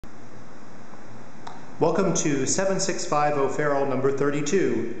Welcome to 765 O'Farrell number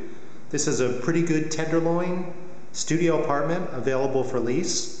 32. This is a pretty good Tenderloin studio apartment available for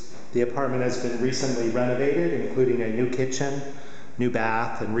lease. The apartment has been recently renovated, including a new kitchen, new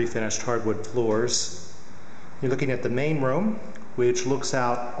bath, and refinished hardwood floors. You're looking at the main room, which looks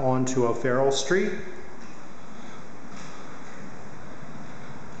out onto O'Farrell Street.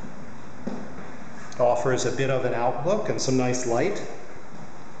 It offers a bit of an outlook and some nice light.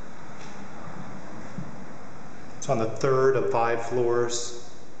 It's on the third of 5 floors.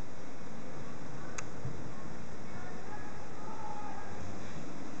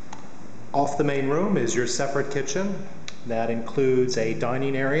 Off the main room is your separate kitchen. That includes a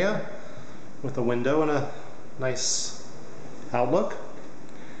dining area with a window and a nice outlook.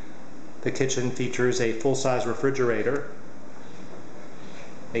 The kitchen features a full-size refrigerator,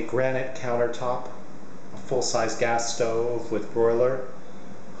 a granite countertop, a full-size gas stove with broiler,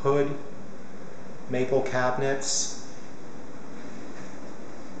 hood, maple cabinets,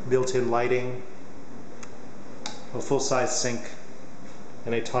 built-in lighting, a full-size sink,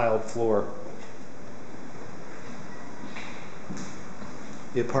 and a tiled floor.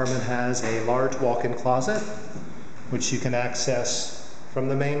 The apartment has a large walk-in closet, which you can access from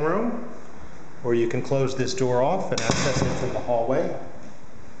the main room, or you can close this door off and access it from the hallway.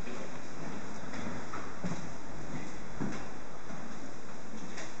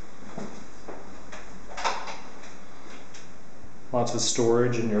 Lots of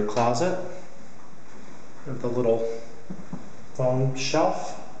storage in your closet with a little phone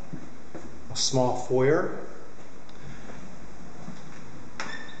shelf, a small foyer,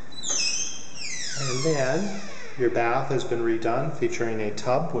 and then your bath has been redone, featuring a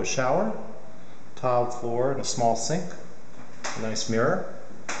tub with shower, tiled floor, and a small sink, a nice mirror.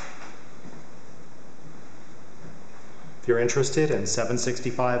 If you're interested in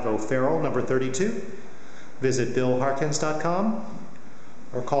 765 O'Farrell number 32, visit billharkins.com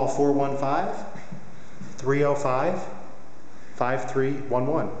or call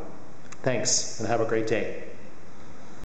 415-305-5311. Thanks, and have a great day.